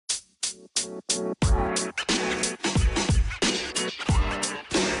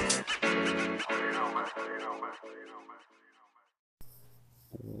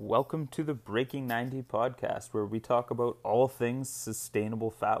Welcome to the Breaking 90 podcast, where we talk about all things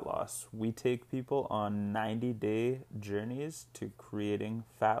sustainable fat loss. We take people on 90-day journeys to creating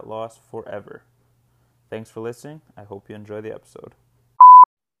fat loss forever. Thanks for listening. I hope you enjoy the episode.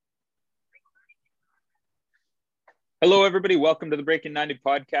 Hello, everybody. Welcome to the Breaking 90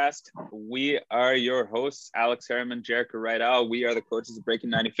 podcast. We are your hosts, Alex Harriman, Jerica Rydell. We are the coaches of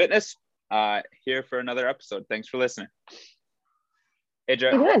Breaking 90 Fitness, here for another episode. Thanks for listening. Hey, Jer.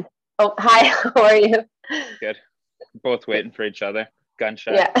 How you doing? Oh, hi. How are you? Good. Both waiting for each other.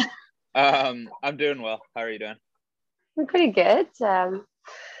 Gunshot. Yeah. I'm doing well. How are you doing? I'm pretty good.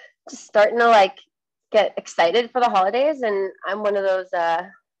 Just starting to get excited for the holidays, and I'm one of those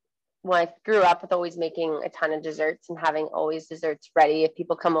when I grew up with always making a ton of desserts and having always desserts ready. If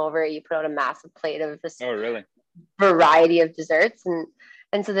people come over, you put out a massive plate of this really? variety of desserts.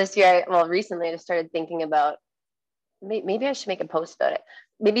 And so this year, recently I just started thinking about maybe I should make a post about it.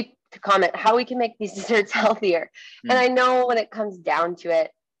 Maybe to comment how we can make these desserts healthier. And I know when it comes down to it,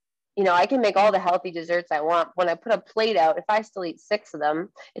 I can make all the healthy desserts I want. When I put a plate out, if I still eat 6 of them,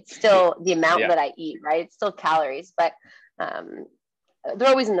 it's still the amount that I eat, right? It's still calories, but they're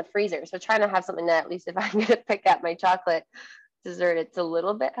always in the freezer. So trying to have something that, at least if I'm going to pick up my chocolate dessert, it's a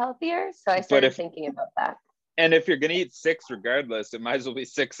little bit healthier. So I started thinking about that. And if you're going to eat 6 regardless, it might as well be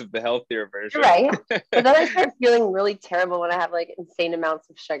 6 of the healthier version. Right. But then I start feeling really terrible when I have insane amounts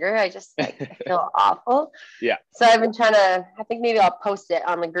of sugar. I just I feel awful. Yeah. So I've been I think maybe I'll post it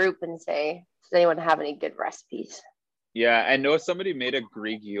on the group and say, does anyone have any good recipes? Yeah. I know somebody made a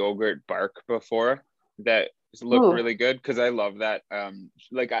Greek yogurt bark before that looked really good, because I love that. I'm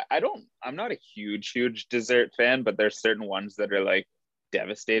not a huge dessert fan, but there's certain ones that are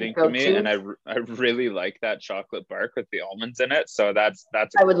devastating to me, and I really like that chocolate bark with the almonds in it. So that's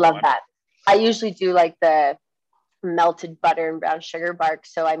I would love that. I usually do the melted butter and brown sugar bark,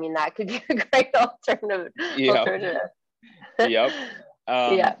 so I mean that could be a great alternative. Yep.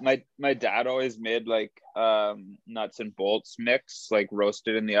 Yeah. My dad always made nuts and bolts mix,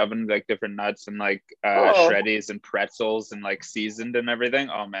 roasted in the oven, different nuts and shreddies and pretzels and seasoned and everything.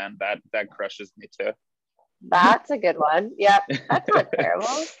 Oh man, that crushes me too. That's a good one. Yep. That's not terrible.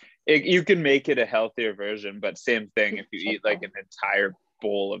 You can make it a healthier version, but same thing. If you eat an entire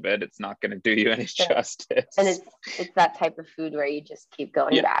bowl of it, it's not going to do you any justice. And it's that type of food where you just keep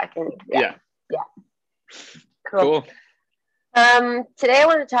going back. And yeah. Cool. Today I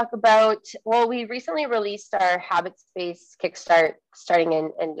want to talk about, we recently released our Habit Space Kickstart starting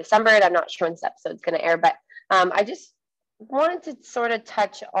in December, and I'm not sure when this episode's going to air, but I just wanted to sort of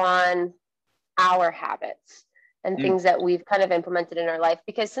touch on our habits and things that we've kind of implemented in our life,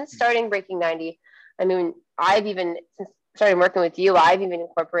 because since starting Breaking 90, I mean, since starting working with you, I've even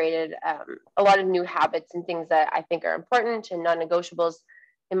incorporated a lot of new habits and things that I think are important and non-negotiables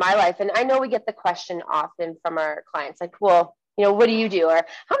in my life. And I know we get the question often from our clients, what do you do? Or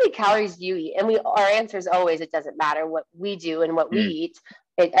how many calories do you eat? And our answer is always, it doesn't matter what we do and what we eat.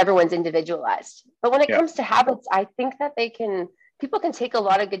 Everyone's individualized. But when it comes to habits, I think that people can take a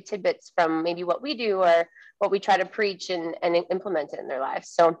lot of good tidbits from maybe what we do or what we try to preach and implement it in their lives.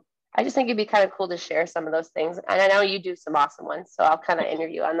 So I just think it'd be kind of cool to share some of those things. And I know you do some awesome ones, so I'll kind of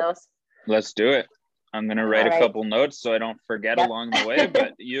interview on those. Let's do it. I'm going to write a couple notes so I don't forget along the way,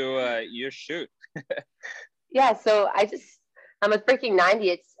 but you shoot. Yeah. So I'm with Breaking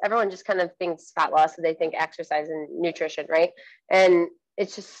 90. Everyone just kind of thinks fat loss, so they think exercise and nutrition, right? And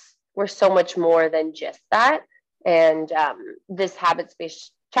it's just, we're so much more than just that. And this Habit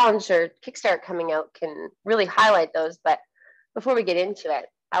Space Challenge or Kickstart coming out can really highlight those. But before we get into it,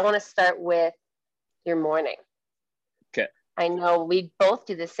 I want to start with your morning. Okay. I know we both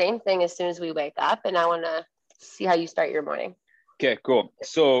do the same thing as soon as we wake up, and I want to see how you start your morning. Okay, cool.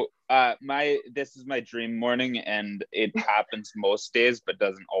 So this is my dream morning, and it happens most days, but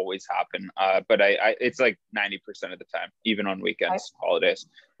doesn't always happen. But it's 90% of the time, even on weekends, holidays.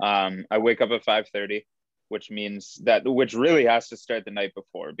 I wake up at 5:30. Which really has to start the night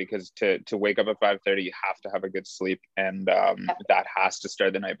before, because to wake up at 5:30, you have to have a good sleep, and that has to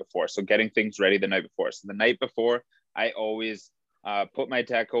start the night before. So getting things ready the night before. So the night before, I always put my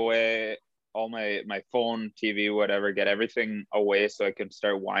tech away, all my phone, TV, whatever, get everything away so I can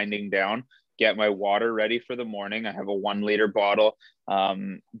start winding down, get my water ready for the morning. I have a 1 liter bottle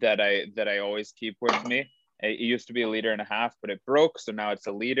that I always keep with me. It used to be 1.5 liters, but it broke, so now it's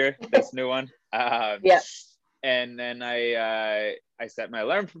 1 liter. This new one. And then I set my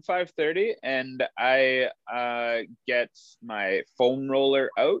alarm for 5:30, and I get my foam roller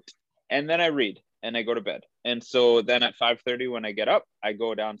out, and then I read and I go to bed. And so then at 5:30 when I get up, I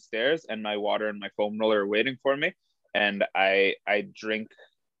go downstairs and my water and my foam roller are waiting for me, and I drink.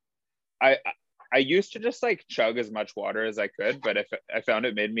 I I used to just like chug as much water as I could, but if I found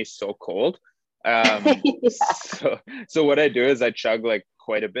it made me so cold. Yeah. So what I do is I chug like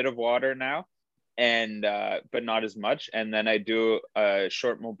quite a bit of water now, and but not as much. And then I do a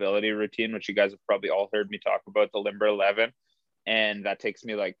short mobility routine, which you guys have probably all heard me talk about, the Limber 11, and that takes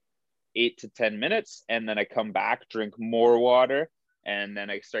me like 8 to 10 minutes, and then I come back, drink more water, and then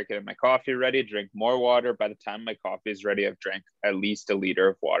I start getting my coffee ready, drink more water. By the time my coffee is ready, I've drank at least a liter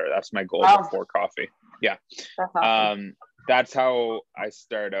of water. That's my goal before coffee. Yeah. That's awesome. That's how I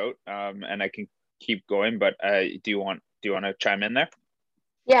start out. And I can keep going, but do you want to chime in there?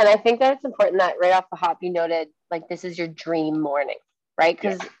 Yeah, and I think that it's important that right off the hop you noted like this is your dream morning, right?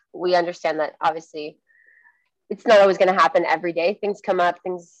 Because we understand that obviously it's not always going to happen every day. Things come up,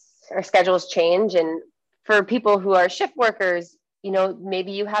 our schedules change, and for people who are shift workers,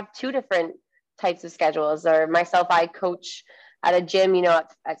 maybe you have two different types of schedules. Or myself, I coach at a gym,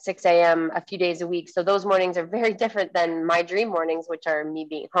 at 6 a.m. a few days a week. So those mornings are very different than my dream mornings, which are me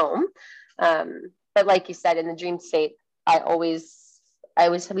being home. But like you said, in the dream state,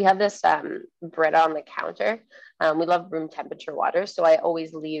 we have this Brita on the counter. We love room temperature water. So I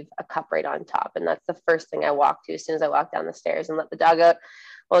always leave a cup right on top. And that's the first thing I walk to as soon as I walk down the stairs and let the dog out.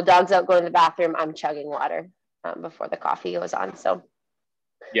 Well, dog's out going to the bathroom, I'm chugging water before the coffee goes on. So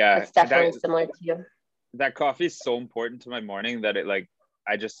yeah, it's definitely similar to you. That coffee is so important to my morning that it like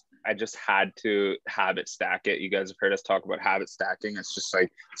I just had to habit stack it. You guys have heard us talk about habit stacking. It's just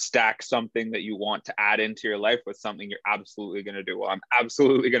like stack something that you want to add into your life with something you're absolutely going to do. Well, I'm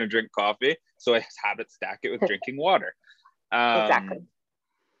absolutely going to drink coffee, so I habit stack it with drinking water. Exactly.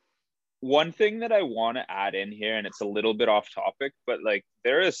 One thing that I want to add in here, and it's a little bit off topic, but like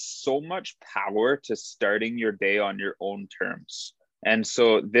there is so much power to starting your day on your own terms. And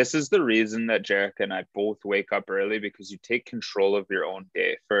so this is the reason that Jarek and I both wake up early, because you take control of your own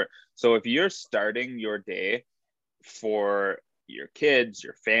day. So if you're starting your day for your kids,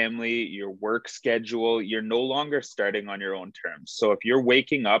 your family, your work schedule, you're no longer starting on your own terms. So if you're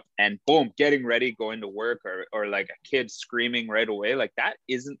waking up and boom, getting ready, going to work, or like a kid screaming right away, like that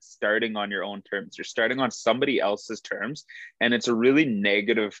isn't starting on your own terms. You're starting on somebody else's terms. And it's a really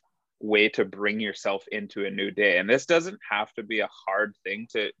negative way to bring yourself into a new day. And this doesn't have to be a hard thing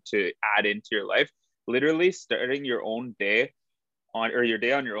to add into your life. Literally starting your own day your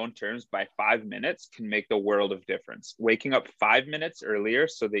day on your own terms by 5 minutes can make the world of difference. Waking up 5 minutes earlier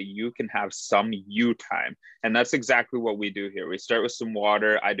so that you can have some you time. And that's exactly what we do here. We start with some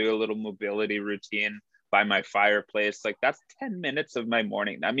water. I do a little mobility routine by my fireplace. Like that's 10 minutes of my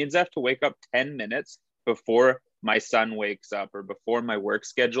morning. That means I have to wake up 10 minutes before my son wakes up or before my work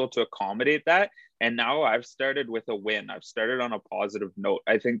schedule to accommodate that. And now I've started with a win. I've started on a positive note.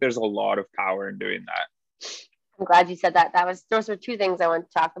 I think there's a lot of power in doing that. I'm glad you said that. Those were two things I wanted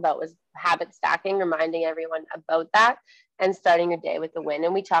to talk about, was habit stacking, reminding everyone about that, and starting your day with a win.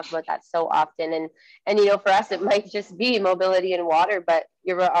 And we talk about that so often. And for us, it might just be mobility and water, but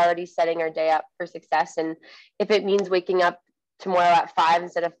you're already setting our day up for success. And if it means waking up tomorrow at 5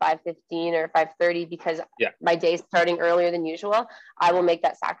 instead of 5:15 or 5:30 because my day is starting earlier than usual, I will make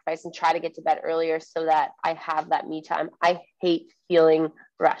that sacrifice and try to get to bed earlier so that I have that me time. I hate feeling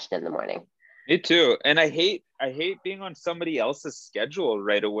rushed in the morning. Me too. And I hate being on somebody else's schedule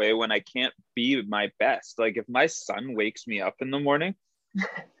right away when I can't be my best. Like if my son wakes me up in the morning,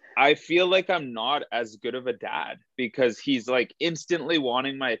 I feel like I'm not as good of a dad because he's like instantly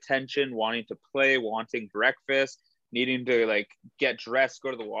wanting my attention, wanting to play, wanting breakfast, needing to like get dressed,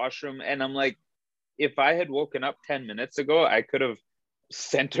 go to the washroom. And I'm like, if I had woken up 10 minutes ago, I could have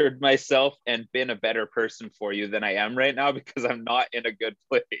centered myself and been a better person for you than I am right now because I'm not in a good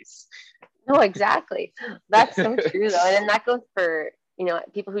place. No, exactly. That's so true though. And then that goes for,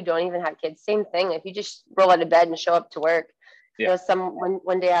 people who don't even have kids. Same thing. If you just roll out of bed and show up to work,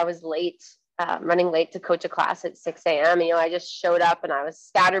 one day I was late, running late to coach a class at 6 a.m. I just showed up and I was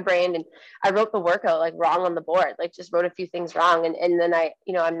scatterbrained and I wrote the workout like wrong on the board, like just wrote a few things wrong. And then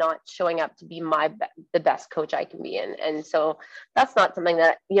I'm not showing up to be the best coach I can be in. And so that's not something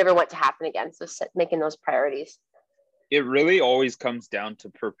that you ever want to happen again. So making those priorities. It really always comes down to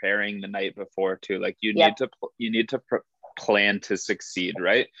preparing the night before too. Like you need to plan to succeed,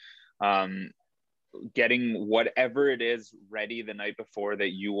 right? Getting whatever it is ready the night before that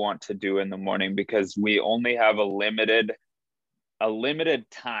you want to do in the morning, because we only have a limited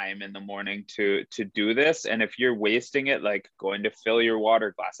time in the morning to do this. And if you're wasting it, like going to fill your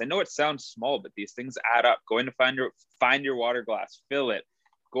water glass, I know it sounds small, but these things add up. Going to find your water glass, fill it,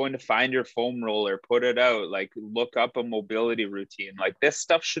 going to find your foam roller, put it out, like look up a mobility routine. Like this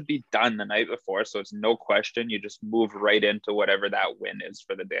stuff should be done the night before. So it's no question. You just move right into whatever that win is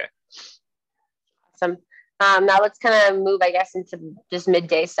for the day. Awesome. Now let's kind of move, I guess, into just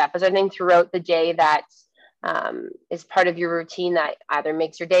midday stuff. Is there anything throughout the day that is part of your routine that either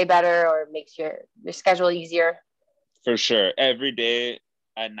makes your day better or makes your schedule easier? For sure. Every day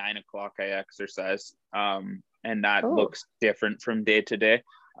at 9 o'clock, I exercise. And that looks different from day to day.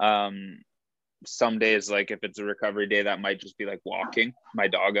 Some days, like if it's a recovery day, that might just be like walking my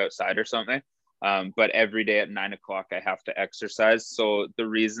dog outside or something. But every day at 9 o'clock, I have to exercise. So the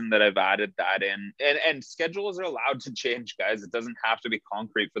reason that I've added that in, and schedules are allowed to change, guys. It doesn't have to be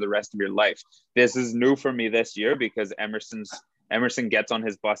concrete for the rest of your life. This is new for me this year because Emerson gets on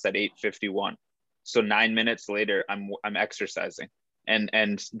his bus at 8:51. So 9 minutes later, I'm exercising.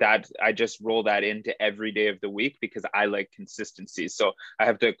 And that I just roll that into every day of the week because I like consistency. So I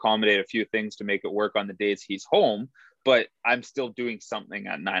have to accommodate a few things to make it work on the days he's home, but I'm still doing something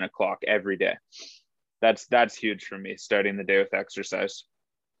at 9 o'clock every day. That's huge for me, starting the day with exercise.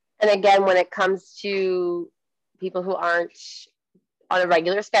 And again, when it comes to people who aren't on a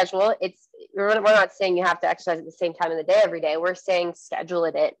regular schedule, we're not saying you have to exercise at the same time of the day every day. We're saying schedule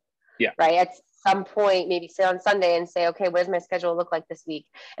it in. Yeah. Right. At some point, maybe sit on Sunday and say, okay, what does my schedule look like this week?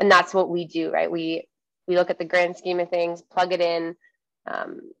 And that's what we do, right? We look at the grand scheme of things, plug it in,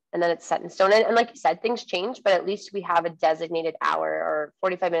 and then it's set in stone. And like you said, things change, but at least we have a designated hour or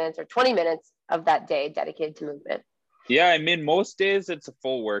 45 minutes or 20 minutes of that day dedicated to movement. Yeah, I mean, most days it's a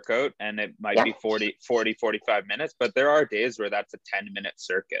full workout and it might be 45 minutes, but there are days where that's a 10-minute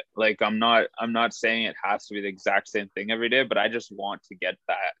circuit. Like I'm not saying it has to be the exact same thing every day, but I just want to get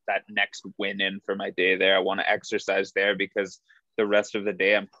that next win in for my day there. I want to exercise there because the rest of the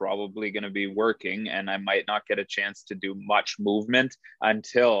day I'm probably going to be working and I might not get a chance to do much movement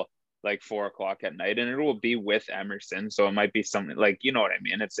until like 4 o'clock at night, and it will be with Emerson. So it might be something like, you know what I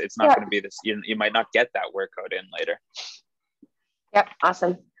mean? It's not going to be this, you might not get that workout in later. Yep.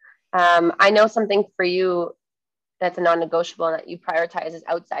 Awesome. I know something for you that's a non-negotiable and that you prioritize is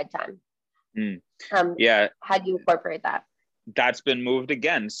outside time. Yeah. How do you incorporate that? That's been moved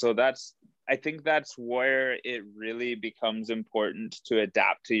again. So I think that's where it really becomes important to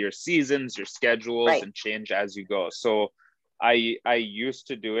adapt to your seasons, your schedules, and change as you go. So I used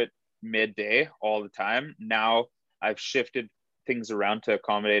to do it midday all the time. Now I've shifted things around to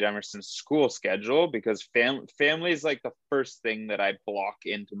accommodate Emerson's school schedule because family is like the first thing that I block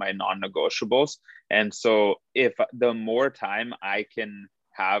into my non-negotiables. And so if the more time I can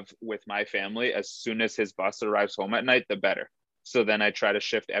have with my family as soon as his bus arrives home at night, the better. So then I try to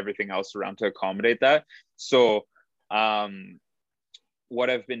shift everything else around to accommodate that. So what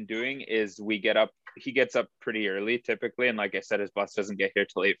I've been doing is he gets up pretty early typically. And like I said, his bus doesn't get here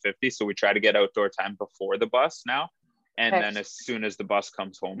till 8:50. So we try to get outdoor time before the bus now. And then as soon as the bus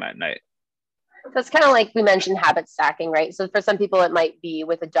comes home at night. So it's kind of like we mentioned habit stacking, right? So for some people, it might be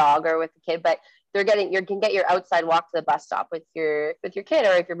with a dog or with a kid, but you can get your outside walk to the bus stop with your kid,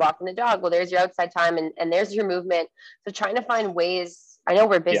 or if you're walking the dog, well, there's your outside time and there's your movement. So trying to find ways, I know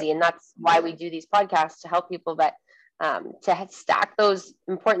we're busy and that's why we do these podcasts to help people, but to stack those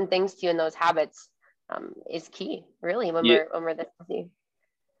important things to you and those habits is key, really, when we're this busy.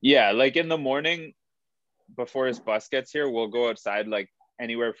 Yeah, like in the morning before his bus gets here, we'll go outside like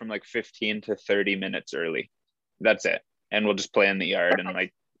anywhere from like 15 to 30 minutes early. That's it. And we'll just play in the yard and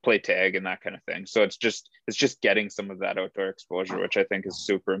like play tag and that kind of thing. So it's just getting some of that outdoor exposure, which I think is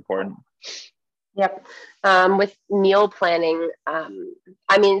super important. Yep. With meal planning, I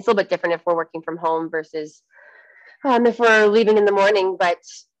mean, it's a little bit different if we're working from home versus if we're leaving in the morning, but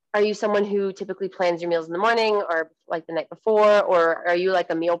are you someone who typically plans your meals in the morning or like the night before, or are you like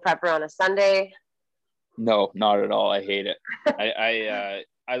a meal prepper on a Sunday? No, not at all. I hate it.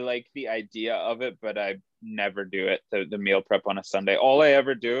 I like the idea of it, but I never do it. The meal prep on a Sunday. All I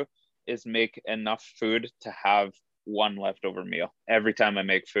ever do is make enough food to have one leftover meal. Every time I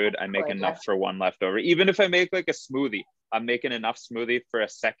make food, I make enough for one leftover. Even if I make like a smoothie, I'm making enough smoothie for a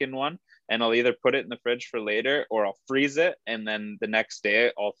second one, and I'll either put it in the fridge for later or I'll freeze it, and then the next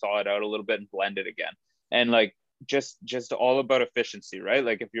day I'll thaw it out a little bit and blend it again. And like just all about efficiency, right?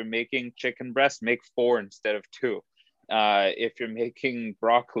 Like if you're making chicken breast, make 4 instead of 2. If you're making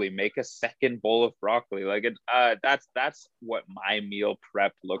broccoli, make a second bowl of broccoli. Like that's what my meal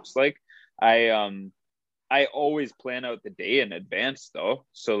prep looks like. I always plan out the day in advance though.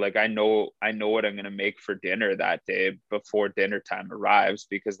 So like I know what I'm going to make for dinner that day before dinner time arrives,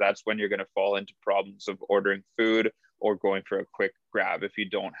 because that's when you're going to fall into problems of ordering food or going for a quick grab if you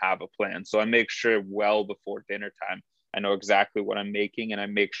don't have a plan. So I make sure well before dinner time I know exactly what I'm making, and I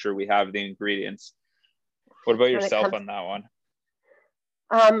make sure we have the ingredients. What about yourself on that one?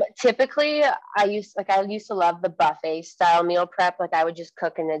 Typically I used to love the buffet style meal prep. Like I would just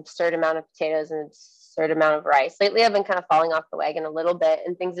cook an absurd amount of potatoes and an absurd amount of rice. Lately I've been kind of falling off the wagon a little bit,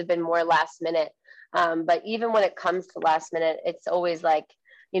 and things have been more last minute. But even when it comes to last minute, it's always like,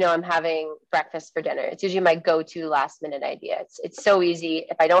 I'm having breakfast for dinner. It's usually my go-to last minute idea. It's so easy.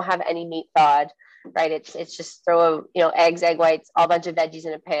 If I don't have any meat thawed, right, it's just throw eggs, egg whites, all bunch of veggies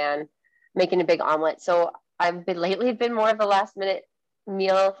in a pan, making a big omelet. So I've been more of a last minute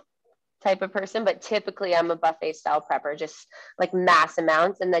meal type of person, but typically I'm a buffet style prepper, just like mass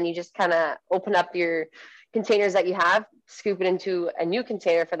amounts. And then you just kind of open up your containers that you have, scoop it into a new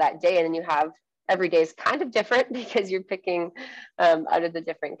container for that day. And then you have every day is kind of different because you're picking out of the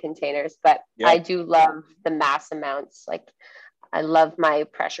different containers. But yeah. I do love the mass amounts. Like I love my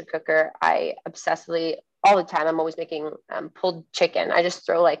pressure cooker. I obsessively all the time, I'm always making pulled chicken. I just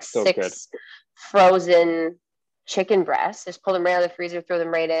throw like so 6 frozen chicken breasts, just pull them right out of the freezer, throw them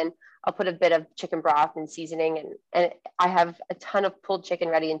right in. I'll put a bit of chicken broth and seasoning, and I have a ton of pulled chicken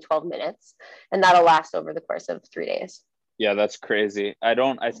ready in 12 minutes, and that'll last over the course of 3 days. Yeah, that's crazy. I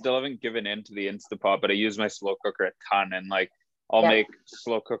still haven't given in to the Instapot, but I use my slow cooker a ton, and like I'll make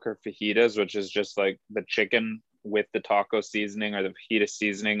slow cooker fajitas, which is just like the chicken with the taco seasoning or the fajita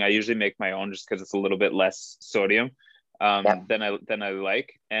seasoning. I usually make my own just because it's a little bit less sodium than I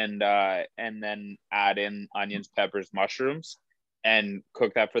like, and then add in onions, peppers, mushrooms, and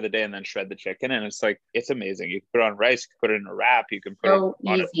cook that for the day, and then shred the chicken, and it's amazing. You can put it on rice, you can put it in a wrap, you can put it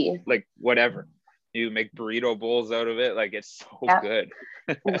on like whatever. You make burrito bowls out of it. Like it's so good.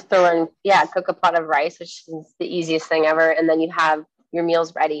 Just throw in, cook a pot of rice, which is the easiest thing ever, and then you have your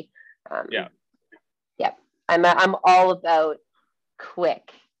meals ready. I'm all about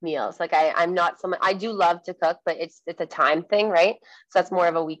quick meals. Like I'm not someone, I do love to cook, but it's a time thing, right? So that's more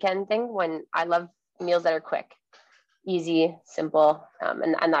of a weekend thing. When I love meals that are quick, easy, simple,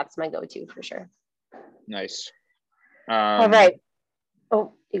 and that's my go-to for sure. Nice. All right.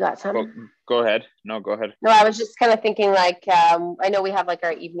 Oh, you got some? Go ahead. No, go ahead. No, I was just kind of thinking like, I know we have like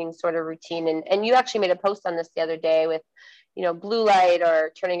our evening sort of routine, and you actually made a post on this the other day with, blue light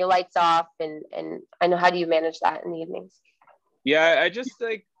or turning your lights off, and I know, how do you manage that in the evenings? Yeah, I just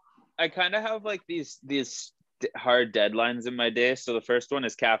I kind of have like these hard deadlines in my day. So the first one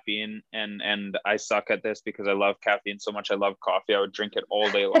is caffeine, and I suck at this because I love caffeine so much. I love coffee. I would drink it all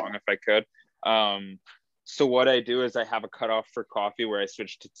day long if I could. So what I do is I have a cutoff for coffee where I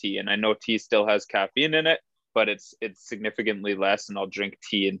switch to tea, and I know tea still has caffeine in it, but it's significantly less, and I'll drink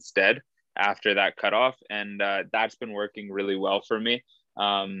tea instead after that cutoff, and that's been working really well for me.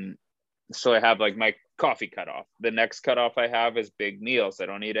 So I have like my coffee cutoff. The next cutoff I have is big meals. I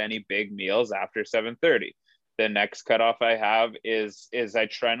don't eat any big meals after 7:30. The next cutoff I have is I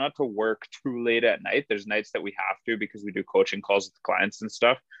try not to work too late at night. There's nights that we have to because we do coaching calls with clients and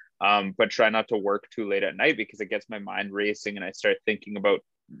stuff. But try not to work too late at night because it gets my mind racing and I start thinking about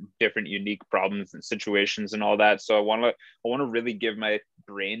different unique problems and situations and all that. So I want to really give my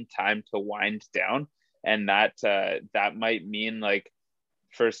brain time to wind down, and that might mean like,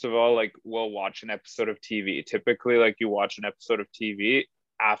 first of all, like we'll watch an episode of TV. Typically, like you watch an episode of TV.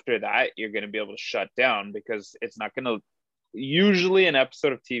 After that, you're going to be able to shut down because it's not going to. Usually, an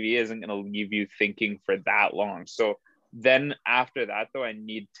episode of TV isn't going to leave you thinking for that long. So then after that, though, I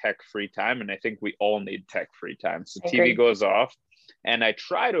need tech-free time, and I think we all need tech-free time. So TV goes off, and I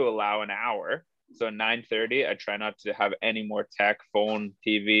try to allow an hour. So 9:30, I try not to have any more tech, phone,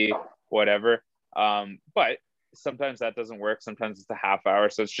 TV, whatever. But sometimes that doesn't work. Sometimes it's a half hour.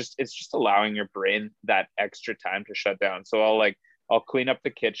 So it's just allowing your brain that extra time to shut down. So I'll clean up the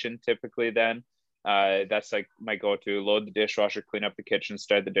kitchen typically then. That's like my go-to. Load the dishwasher, clean up the kitchen,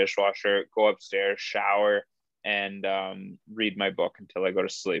 start the dishwasher, go upstairs, shower, and read my book until I go to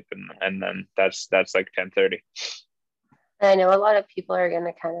sleep, and then that's like 10:30. I know a lot of people are going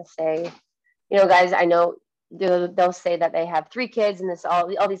to kind of say, guys, I know they'll say that they have 3 kids and this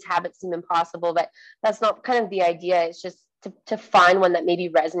all these habits seem impossible, but that's not kind of the idea. It's just to find one that maybe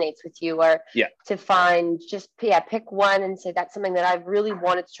resonates with you, or to find pick one and say that's something that I've really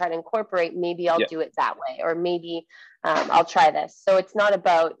wanted to try to incorporate. Maybe I'll do it that way, or maybe I'll try this. So it's not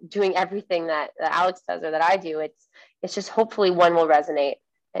about doing everything that Alex does or that I do. It's just hopefully one will resonate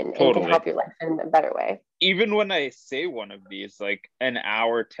and can help your life in a better way. Even when I say one of these, like an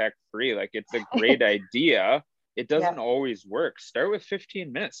hour tech free, like it's a great idea. It doesn't always work. Start with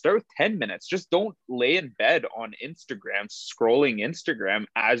 15 minutes, start with 10 minutes. Just don't lay in bed on Instagram, scrolling Instagram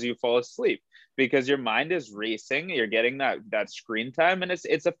as you fall asleep, because your mind is racing. You're getting that screen time, and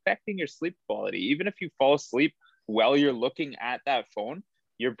it's affecting your sleep quality. Even if you fall asleep while you're looking at that phone,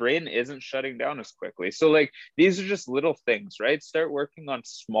 your brain isn't shutting down as quickly. So like these are just little things, right? Start working on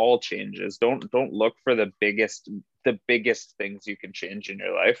small changes. Don't look for the biggest things you can change in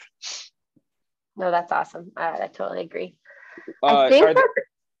your life. No, that's awesome. I totally agree. I think that's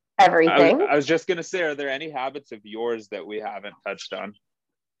everything. I was just gonna say, are there any habits of yours that we haven't touched on?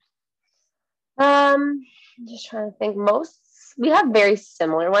 I'm just trying to think. We have very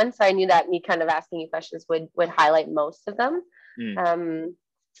similar ones, so I knew that me kind of asking you questions would highlight most of them.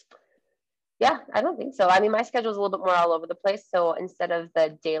 Yeah, I don't think so. I mean, my schedule is a little bit more all over the place. So instead of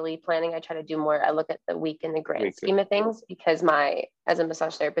the daily planning, I try to do more. I look at the week in the grand scheme of things, because as a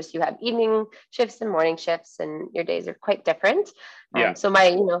massage therapist, you have evening shifts and morning shifts, and your days are quite different. So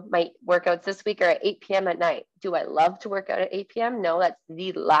my workouts this week are at 8 p.m. at night. Do I love to work out at 8 p.m.? No, that's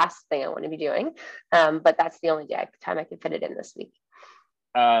the last thing I want to be doing. But that's the only time I can fit it in this week.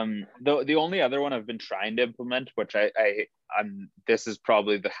 The only other one I've been trying to implement, which this is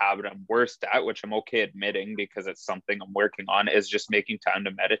probably the habit I'm worst at, which I'm okay admitting because it's something I'm working on, is just making time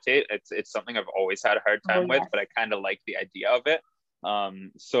to meditate. It's something I've always had a hard time with, but I kind of like the idea of it.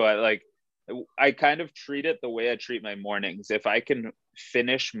 So I kind of treat it the way I treat my mornings. If I can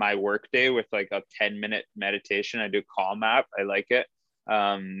finish my workday with like a 10-minute meditation, I do Calm app. I like it.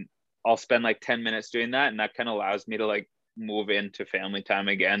 I'll spend like 10 minutes doing that, and that kind of allows me to like move into family time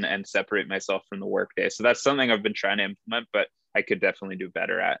again and separate myself from the workday. So that's something I've been trying to implement, but I could definitely do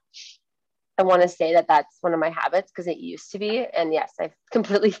better at. I want to say that that's one of my habits, because it used to be, and yes, I've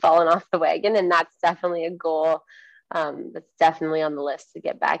completely fallen off the wagon, and that's definitely a goal that's definitely on the list to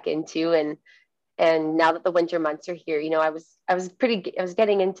get back into. And now that the winter months are here, I was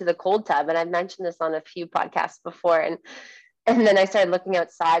getting into the cold tub, and I've mentioned this on a few podcasts before, and then I started looking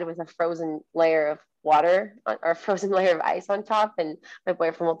outside with a frozen layer of water or frozen layer of ice on top, and my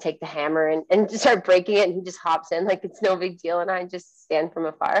boyfriend will take the hammer and just start breaking it, and he just hops in like it's no big deal, and I just stand from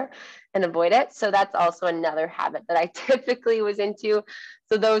afar and avoid it. So that's also another habit that I typically was into.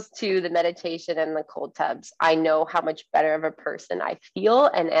 So those two, the meditation and the cold tubs, I know how much better of a person I feel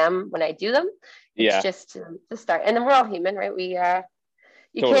and am when I do them. It's just to start, and then we're all human, right?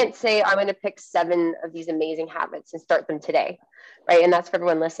 You can't say I'm going to pick 7 of these amazing habits and start them today, right? And that's for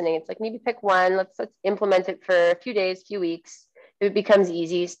everyone listening. It's like, maybe pick one. Let's implement it for a few days, few weeks. If it becomes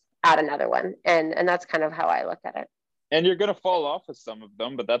easy, add another one, and that's kind of how I look at it. And you're going to fall off with some of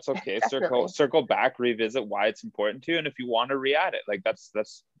them, but that's okay. Circle back, revisit why it's important to you, and if you want to re-add it, like that's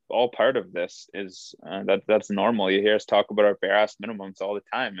all part of this. Is that's normal. You hear us talk about our bare ass minimums all the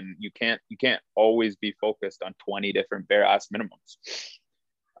time, and you can't always be focused on 20 different bare ass minimums.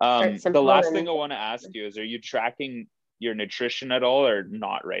 The last thing I want to ask you is, are you tracking your nutrition at all or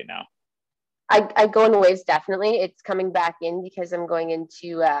not right now? I go in waves, definitely. It's coming back in because I'm going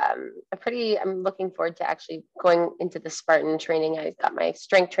into I'm looking forward to actually going into the Spartan training. I got my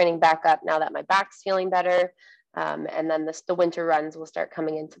strength training back up now that my back's feeling better. And then the winter runs will start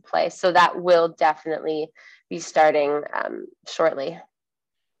coming into play. So that will definitely be starting shortly.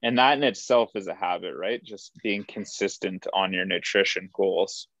 And that in itself is a habit, right? Just being consistent on your nutrition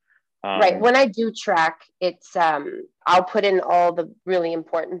goals. Right. When I do track, it's I'll put in all the really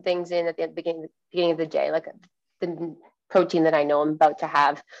important things in at the beginning of the day, like the protein that I know I'm about to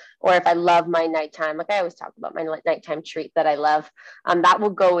have, or if I love my nighttime, like I always talk about my nighttime treat that I love, that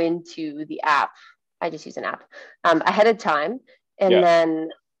will go into the app. I just use an app ahead of time, and then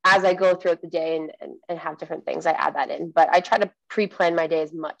as I go throughout the day and have different things, I add that in. But I try to pre-plan my day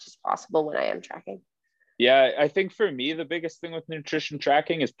as much as possible when I am tracking. Yeah, I think for me, the biggest thing with nutrition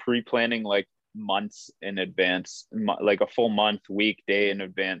tracking is pre-planning like months in advance, like a full month, week, day in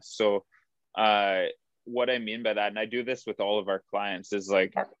advance. So what I mean by that, and I do this with all of our clients, is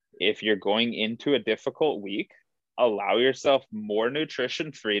like, if you're going into a difficult week, allow yourself more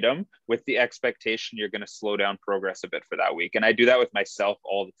nutrition freedom with the expectation you're going to slow down progress a bit for that week. And I do that with myself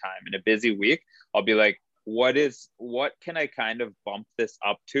all the time. In a busy week, I'll be like, what can I kind of bump this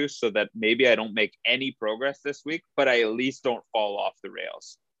up to so that maybe I don't make any progress this week, but I at least don't fall off the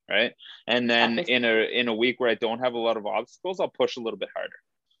rails, right? And then in a week where I don't have a lot of obstacles, I'll push a little bit harder.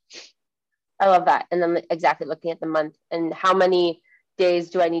 I love that. And then exactly looking at the month and how many days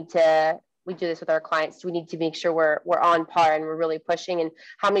do I need to, we do this with our clients, do we need to make sure we're on par and we're really pushing, and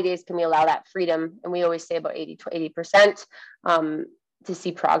how many days can we allow that freedom? And we always say about 80% to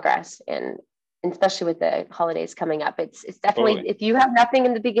see progress. And especially with the holidays coming up, it's definitely totally. If you have nothing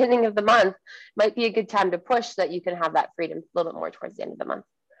in the beginning of the month, might be a good time to push so that you can have that freedom a little bit more towards the end of the month.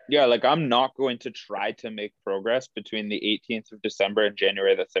 Yeah, like I'm not going to try to make progress between the 18th of December and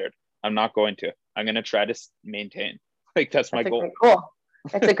January the 3rd. I'm not going to. I'm going to try to maintain. Like that's my goal. Cool.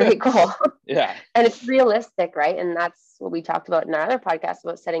 It's a great goal. Yeah. And it's realistic, right? And that's what we talked about in our other podcast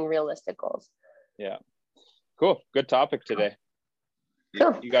about setting realistic goals. Yeah. Cool. Good topic today.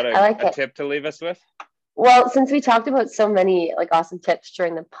 Cool. You got I like a tip to leave us with? Well, since we talked about so many like awesome tips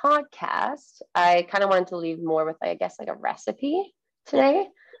during the podcast, I kind of wanted to leave more with, I guess, like a recipe today.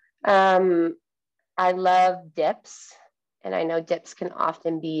 I love dips, and I know dips can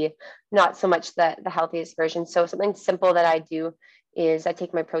often be not so much the healthiest version. So something simple that I do is I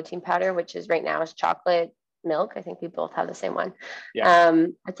take my protein powder, which is right now is chocolate milk. I think we both have the same one. Yeah.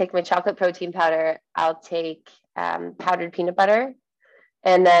 I take my chocolate protein powder. I'll take powdered peanut butter,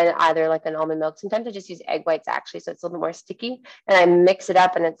 and then either like an almond milk. Sometimes I just use egg whites actually, so it's a little bit more sticky. And I mix it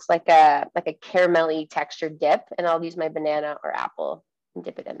up, and it's like a caramelly textured dip. And I'll use my banana or apple and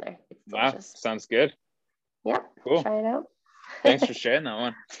dip it in there. It's delicious. Wow, sounds good. Yeah, cool. Try it out. Thanks for sharing that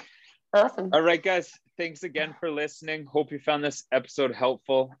one. Awesome. All right, guys. Thanks again for listening. Hope you found this episode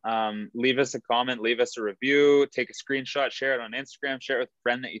helpful. Leave us a comment, leave us a review, take a screenshot, share it on Instagram, share it with a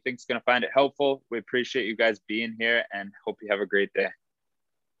friend that you think is going to find it helpful. We appreciate you guys being here and hope you have a great day.